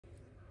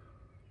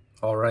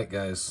All right,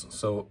 guys.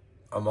 So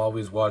I'm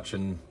always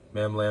watching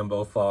Mam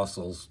Lambo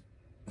Fossils,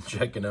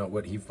 checking out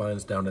what he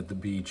finds down at the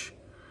beach.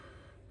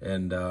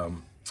 And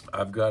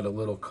I've got a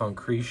little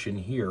concretion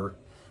here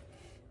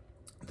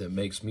that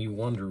makes me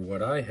wonder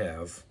what I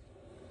have.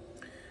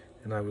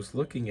 And I was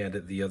looking at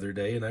it the other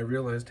day and I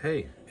realized,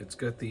 hey, it's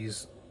got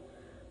these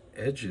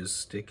edges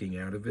sticking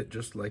out of it,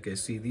 just like I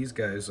see these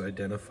guys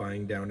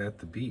identifying down at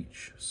the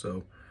beach.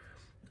 So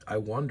I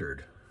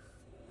wondered,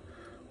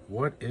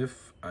 what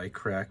if I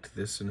cracked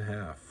this in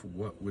half?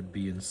 What would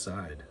be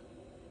inside?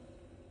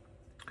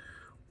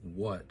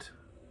 What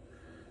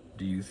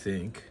do you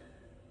think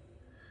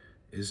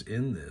is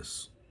in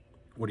this?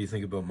 What do you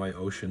think about my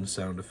ocean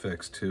sound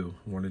effects too?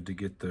 Wanted to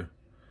get the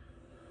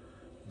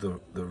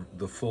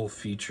full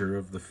feature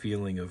of the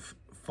feeling of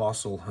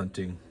fossil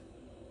hunting.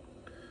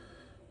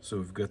 So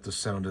we've got the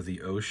sound of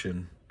the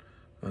ocean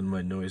on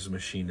my noise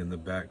machine in the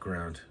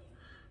background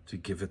to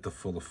give it the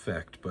full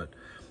effect. But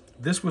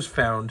this was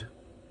found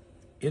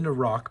in a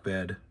rock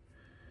bed,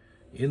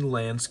 in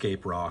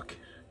landscape rock,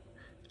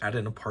 at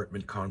an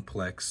apartment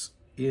complex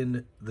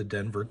in the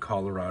Denver,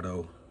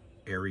 Colorado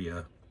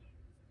area.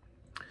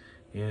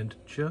 And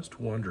just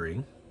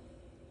wondering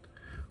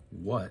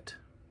what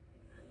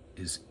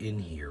is in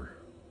here.